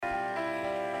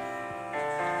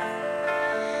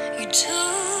You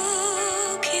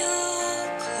took your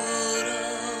coat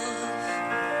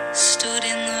off, stood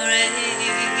in the rain.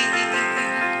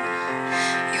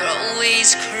 You're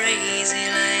always crazy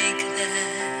like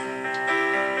that.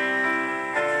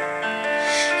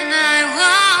 And I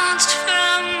watched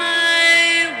from my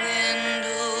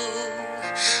window,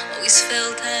 always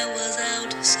felt I was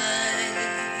outside,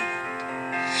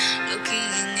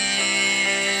 looking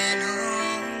in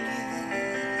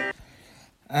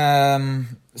on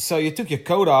you. So you took your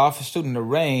coat off, stood in the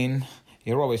rain.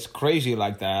 You're always crazy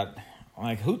like that.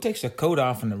 Like, who takes their coat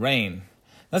off in the rain?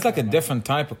 That's like a different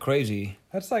type of crazy.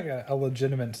 That's like a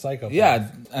legitimate psychopath. Yeah,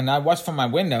 and I watched from my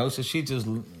window, so she's just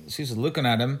looking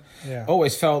at him. Yeah.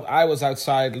 Always felt I was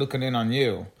outside looking in on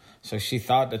you. So she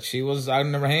thought that she was out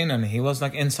in the rain and he was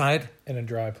like inside. In a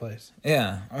dry place.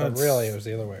 Yeah. But really, it was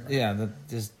the other way around. Yeah, that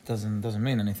just doesn't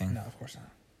mean anything. No, of course not.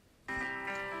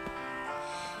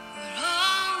 You're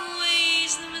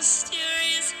always the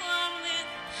mysterious one with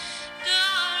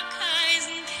dark eyes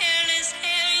and careless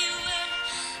hair. You were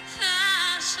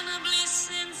fashionably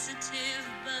sensitive,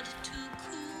 but too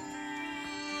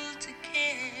cool to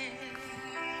care.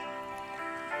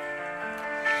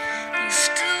 You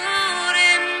stood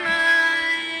in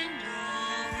my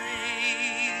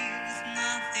doorway with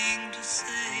nothing to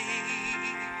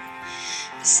say,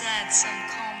 besides some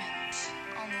comment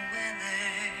on the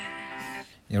weather.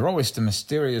 You're always the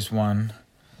mysterious one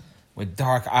with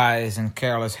dark eyes and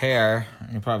careless hair.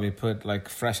 You probably put like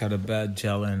fresh out of bed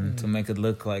gel in to make it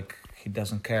look like he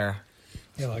doesn't care.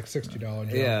 Yeah, like $60 job.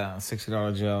 Yeah,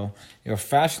 $60 gel. You're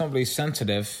fashionably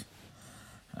sensitive.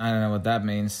 I don't know what that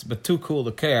means, but too cool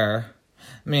to care.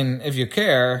 I mean, if you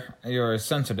care, you're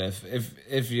sensitive.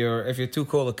 If you're too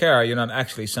cool to care, you're not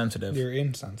actually sensitive. You're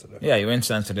insensitive. Yeah, you're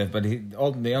insensitive. But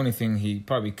the only thing he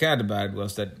probably cared about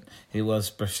was that he was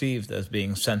perceived as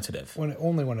being sensitive.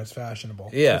 Only when it's fashionable.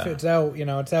 Yeah. If it's out,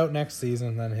 it's out next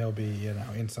season, then he'll be,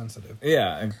 insensitive.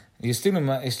 Yeah, he stood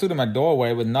in my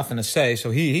doorway with nothing to say.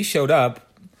 So he showed up.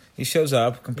 He shows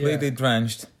up completely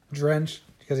drenched. Drenched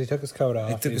because he took his coat off.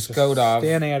 He took He's his coat off.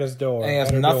 standing at his door. And he has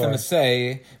at her nothing door. to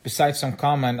say besides some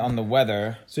comment on the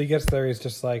weather. So he gets there, he's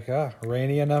just like,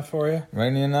 rainy enough for you?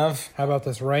 Rainy enough? How about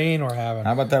this rain we're having?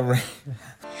 How about that rain?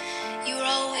 You were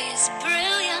always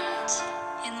brilliant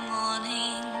in the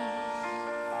morning,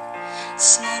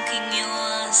 smoking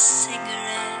your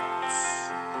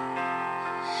cigarettes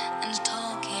and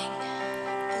talking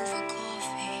over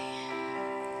coffee.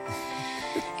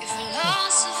 Your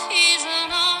philosophies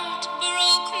on art,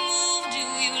 Baroque moved you.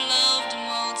 You loved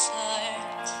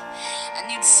Mozart,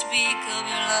 and you'd speak of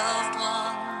your loved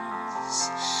ones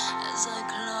as I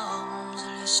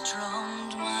clumsily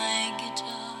strummed my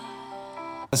guitar.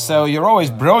 So you're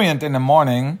always brilliant in the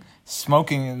morning,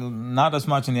 smoking not as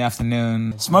much in the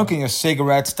afternoon, smoking your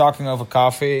cigarettes, talking over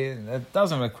coffee. It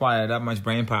doesn't require that much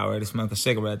brain power to smoke the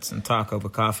cigarettes and talk over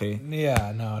coffee.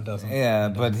 Yeah, no, it doesn't. Yeah,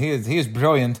 but he is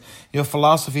brilliant. Your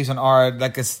philosophies on art,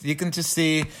 you can just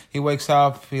see he wakes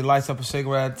up, he lights up a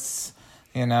cigarette,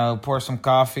 pours some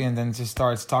coffee, and then just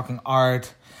starts talking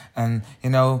art. And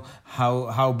how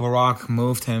Barack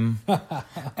moved him,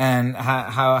 and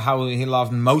how he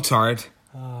loved Mozart.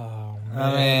 Oh,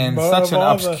 I man. mean, such an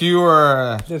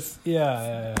obscure.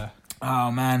 Yeah. Oh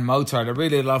man, Mozart! I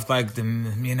really loved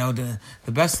the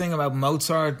best thing about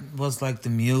Mozart was like the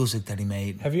music that he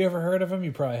made. Have you ever heard of him?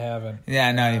 You probably haven't.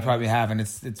 Yeah, no, you probably haven't.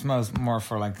 It's more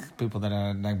for like people that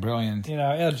are like brilliant.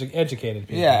 Educated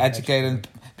people. Yeah, educated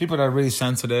people that are really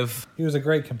sensitive. He was a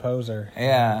great composer.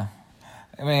 Yeah,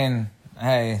 I mean,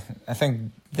 hey, I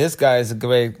think this guy is a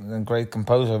great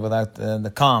composer without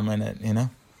the calm in it,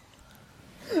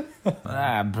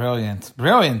 Brilliant,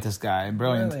 this guy,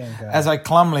 brilliant. Guy. As I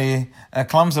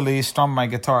clumsily strum my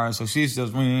guitar, so she's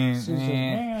just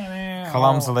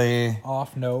clumsily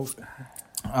off note.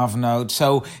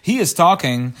 So he is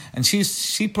talking, and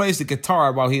she plays the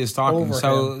guitar while he is talking.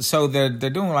 So they're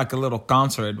doing like a little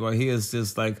concert where he is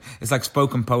just like, it's like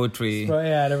spoken poetry. So,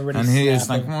 yeah, and everybody's and he is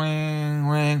snapping. like ring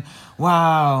ring.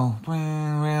 Wow,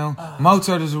 ring ring.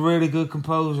 Mozart is a really good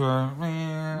composer.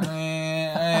 Ring, ring,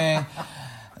 ring.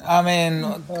 I mean,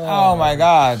 oh my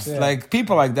God! Shit. Like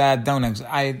people like that don't exist.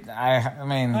 I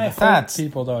mean, I that's hope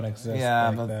people don't exist. yeah,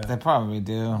 like but that. they probably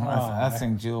do. I man.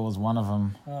 think Jewel was one of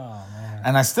them. Oh man,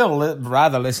 And I still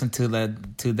rather listen to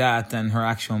that than her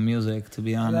actual music. To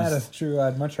be honest, that is true.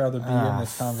 I'd much rather be in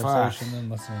this conversation than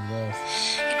listening to this.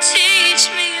 You teach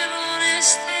me of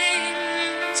honest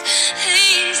things,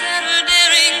 things that were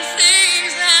daring,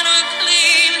 things that were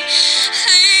clean,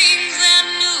 things that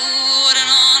knew what an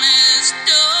honest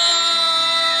dog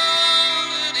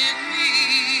did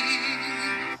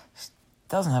mean.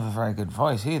 doesn't have a very good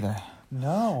voice either.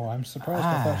 No, I'm surprised.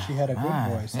 I thought she had a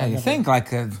good voice. Yeah, you think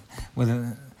like with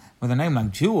a name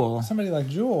like Jewel, somebody like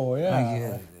Jewel, yeah.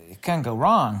 like, you can't go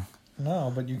wrong.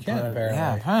 No, but you can But, apparently.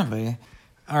 yeah, apparently.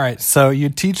 All right, so you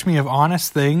teach me of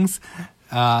honest things,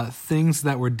 things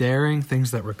that were daring,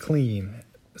 things that were clean.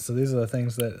 So these are the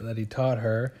things that he taught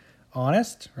her.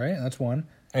 Honest, right? That's one.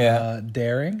 Yeah.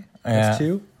 Daring, Yeah. that's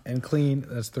two. And clean,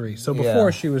 that's three. So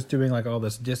before she was doing like all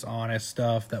this dishonest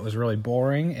stuff that was really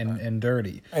boring and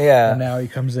dirty. Yeah. And now he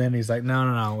comes in, he's like,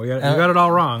 no, you got it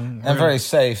all wrong. And very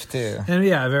safe too. And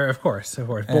yeah, of course.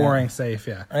 Boring, safe,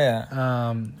 yeah. Yeah.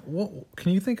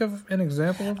 Can you think of an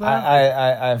example of that?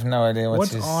 I have no idea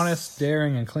What's honest,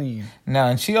 daring, and clean? No,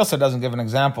 and she also doesn't give an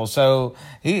example. So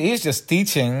he's just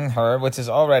teaching her, which is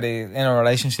already in a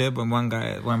relationship when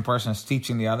one person is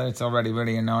teaching the other. It's already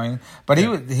really annoying. But he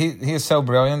is so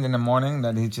brilliant in the morning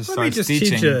that he just starts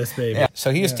teaching. Teach us, baby. Yeah.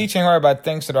 So he is teaching her about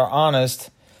things that are honest,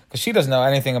 because she doesn't know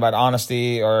anything about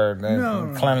honesty or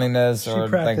cleanliness She or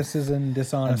practices in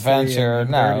dishonesty. adventure.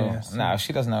 And No, dirtiness.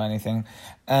 she doesn't know anything.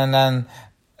 And then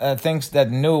things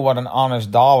that knew what an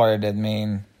honest dollar did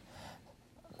mean.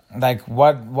 Like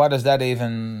what does that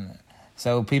even?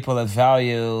 So people that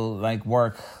value like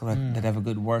work, that have a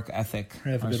good work ethic,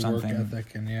 Have a or good something. work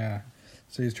ethic, and yeah.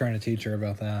 So he's trying to teach her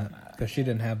about that because she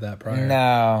didn't have that prior.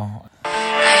 No,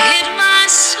 I hid my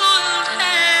soiled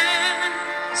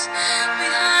hands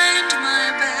behind my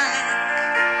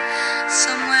back.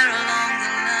 Somewhere along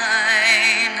the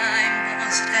line, I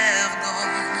must have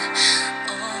gone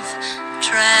off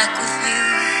track with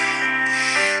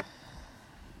you.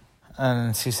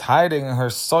 and she's hiding her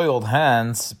soiled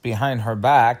hands behind her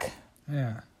back,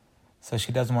 Yeah. so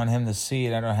she doesn't want him to see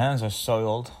that her hands are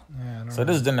soiled. Yeah. I don't So know.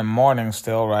 this is in the morning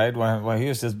still, right? When he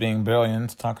was just being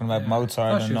brilliant, talking about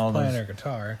Mozart Plus, she and all was playing this. her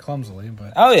guitar clumsily,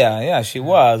 but Oh yeah, she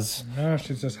was. no,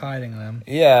 she's just hiding them.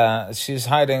 Yeah, she's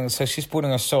hiding. So she's putting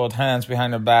her soiled hands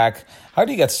behind her back. How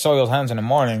do you get soiled hands in the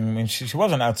morning? I mean, she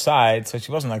wasn't outside, so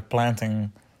she wasn't like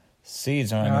planting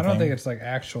seeds or anything. No, I don't think it's like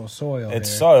actual soil. It's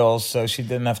here. soil, so she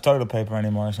didn't have toilet paper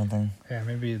anymore or something. Yeah,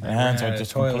 maybe Her hands are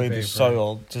just completely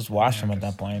soiled. Just wash them at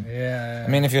that point. Yeah. I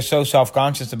mean, if you're so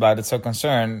self-conscious about it, so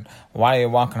concerned, why are you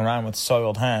walking around with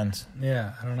soiled hands?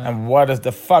 Yeah, I don't know. And what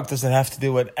the fuck does it have to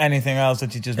do with anything else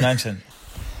that you just mentioned?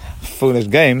 Foolish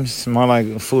games, more like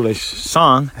a foolish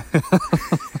song.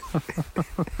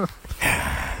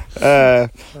 All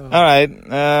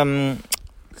right.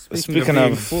 Speaking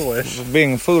of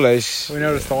being foolish, we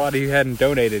noticed a lot of you hadn't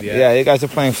donated yet. yeah, you guys are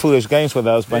playing foolish games with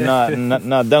us by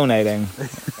not donating.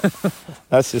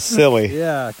 That's just silly.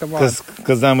 Yeah, come on.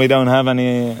 Because then we don't have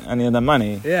any of the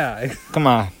money. Yeah, Come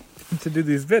on. to do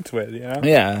these bits with, you know?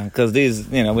 Yeah, because these,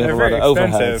 we have They're a lot of very overheads.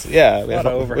 expensive. Yeah, we A have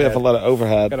lot of we have a lot of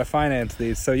overhead. Got to finance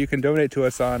these. So you can donate to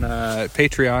us on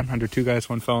Patreon under Two Guys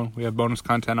One Phone. We have bonus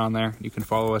content on there. You can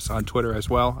follow us on Twitter as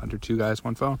well under Two Guys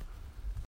One Phone.